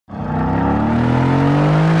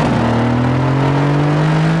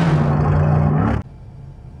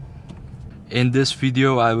In this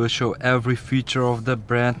video I will show every feature of the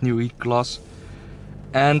brand new E-Class,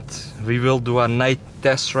 and we will do a night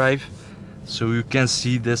test drive so you can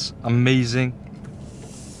see this amazing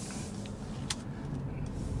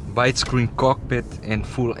widescreen cockpit in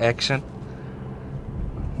full action.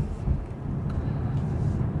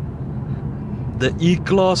 The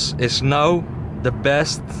E-Class is now the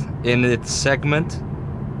best in its segment.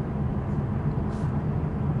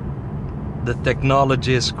 The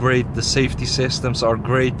technology is great, the safety systems are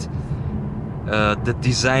great, the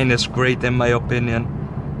design is great in my opinion.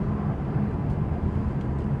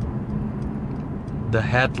 The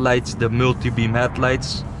headlights, the multi-beam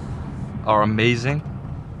headlights are amazing.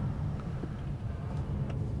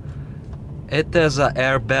 It has an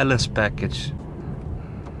air balance package.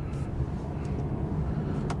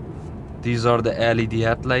 These are the LED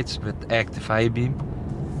headlights with active high beam.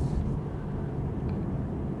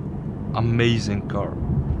 Amazing car,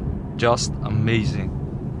 just amazing.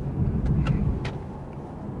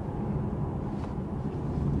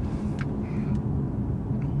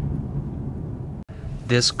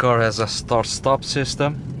 This car has a start-stop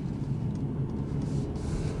system.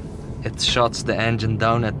 It shuts the engine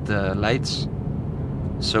down at the lights,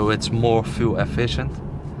 so it's more fuel efficient.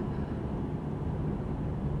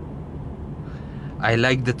 I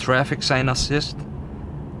like the traffic sign assist.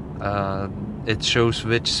 It shows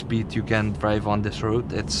which speed you can drive on this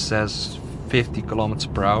road. It says 50 kilometers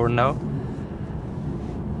per hour now.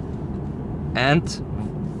 And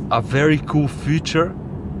a very cool feature,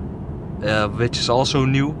 which is also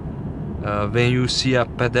new, when you see a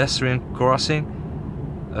pedestrian crossing,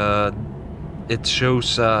 it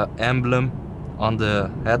shows an emblem on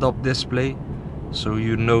the head-up display, so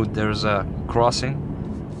you know there's a crossing.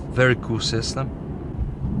 Very cool system.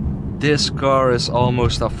 This car is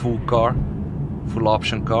almost a full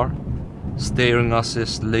option car. Steering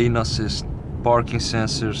assist, lane assist, parking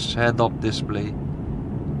sensors, head-up display,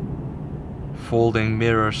 folding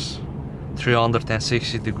mirrors,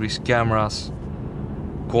 360 degrees cameras,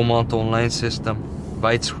 command online system,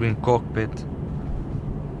 widescreen cockpit.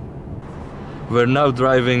 We're now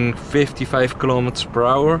driving 55 kilometers per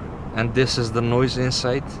hour, and this is the noise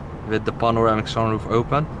inside with the panoramic sunroof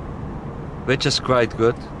open, which is quite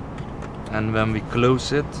good. And when we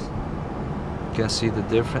close it, you can see the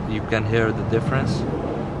difference. You can hear the difference.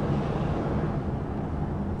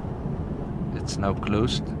 It's now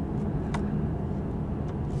closed.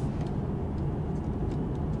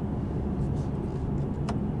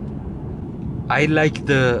 I like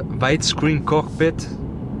the widescreen cockpit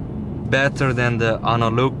better than the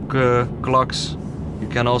analog clocks. You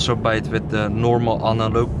can also buy it with the normal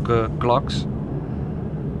analog clocks.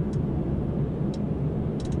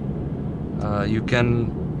 You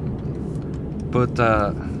can put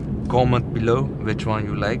a comment below which one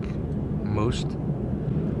you like most.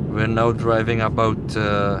 We're now driving about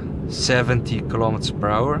 70 kilometers per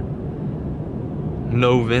hour.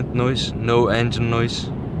 No wind noise, no engine noise.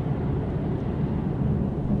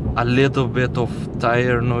 A little bit of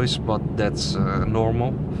tire noise, but that's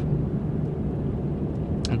normal.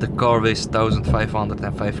 The car weighs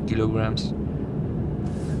 1505 kilograms.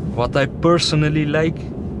 What I personally like,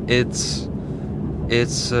 it's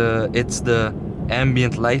the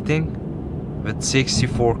ambient lighting with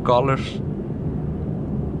 64 colors.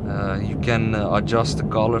 You can adjust the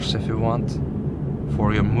colors if you want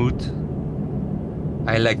for your mood.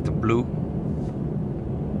 I like the blue.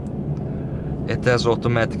 It has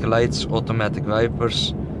automatic lights, automatic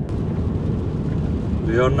wipers.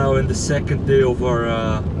 We are now in the second day of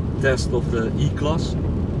our test of the E-Class.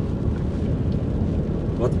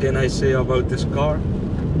 What can I say about this car?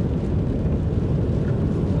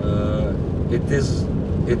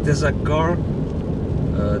 It is a car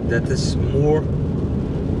that is more,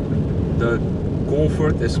 the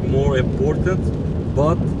comfort is more important,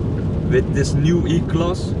 but with this new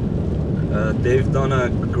E-Class they've done a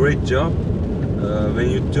great job. When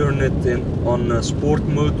you turn it on sport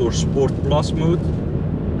mode or sport plus mode,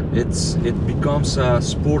 it becomes a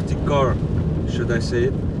sporty car, should I say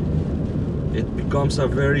it. It becomes a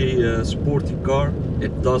very sporty car.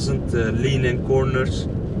 It doesn't lean in corners.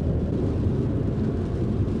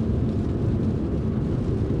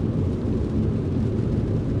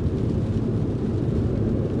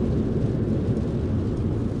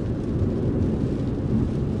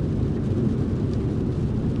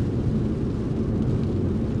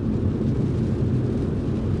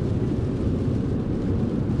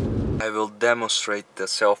 I will demonstrate the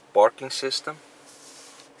self-parking system.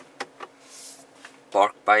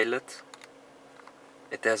 Park Pilot.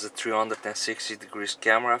 It has a 360 degrees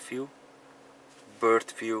camera view,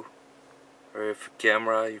 bird view, Rear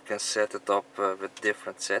camera, you can set it up with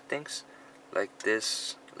different settings, like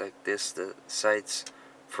this, the sides,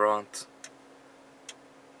 front.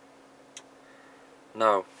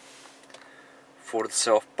 Now for the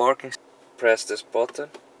self-parking, press this button,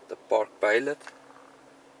 the park pilot.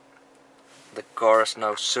 The car is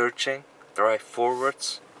now searching, drive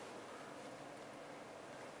forwards.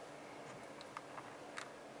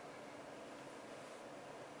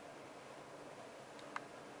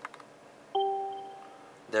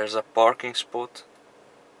 There's a parking spot,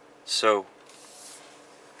 so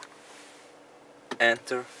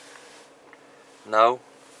enter. Now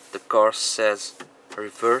the car says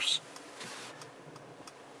reverse.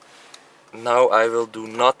 Now I will do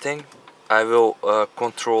nothing. I will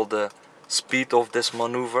control the speed of this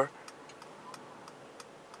maneuver.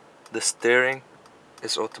 The steering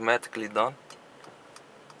is automatically done.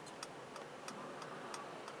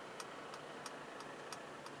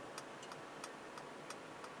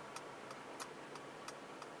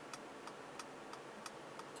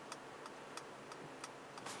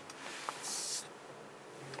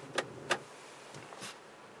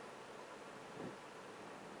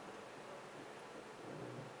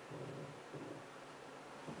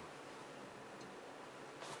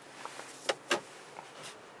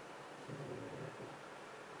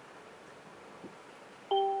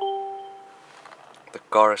 The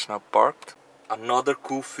car is now parked. Another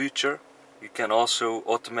cool feature, you can also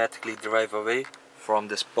automatically drive away from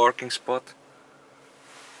this parking spot.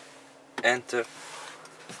 Enter.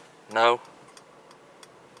 Now,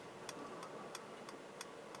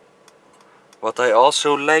 what I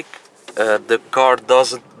also like, the car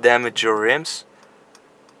doesn't damage your rims.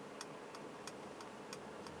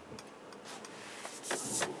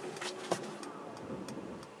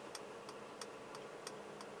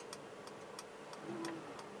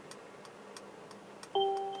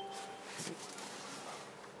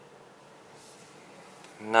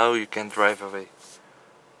 Now you can drive away.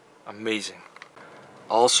 Amazing.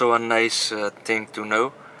 Also a nice thing to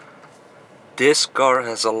know, this car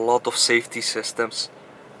has a lot of safety systems.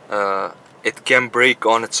 It can brake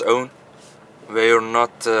on its own when you're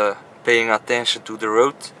not paying attention to the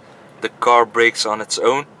road. The car brakes on its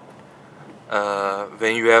own.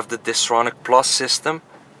 When you have the Distronic Plus system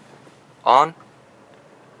on,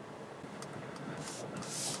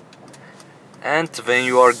 and when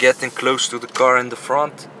you are getting close to the car in the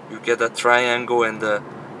front, you get a triangle in the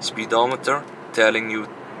speedometer telling you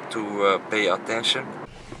to pay attention.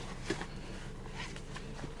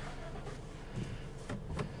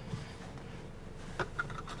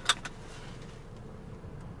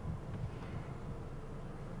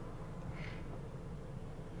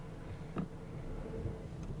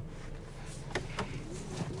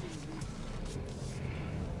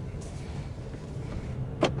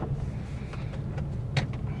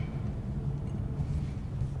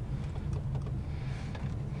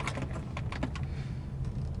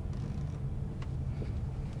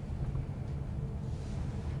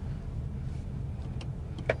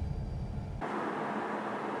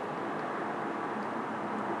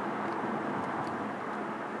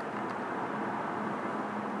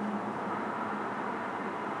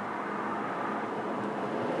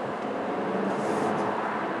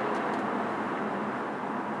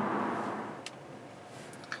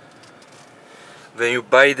 When you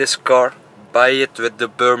buy this car, buy it with the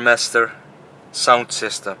Burmester sound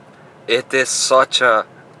system. It is such a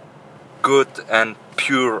good and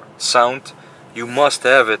pure sound. You must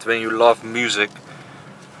have it when you love music.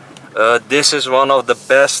 This is one of the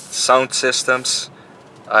best sound systems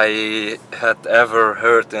I had ever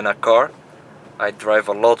heard in a car. I drive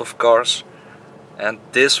a lot of cars, and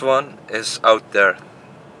this one is out there.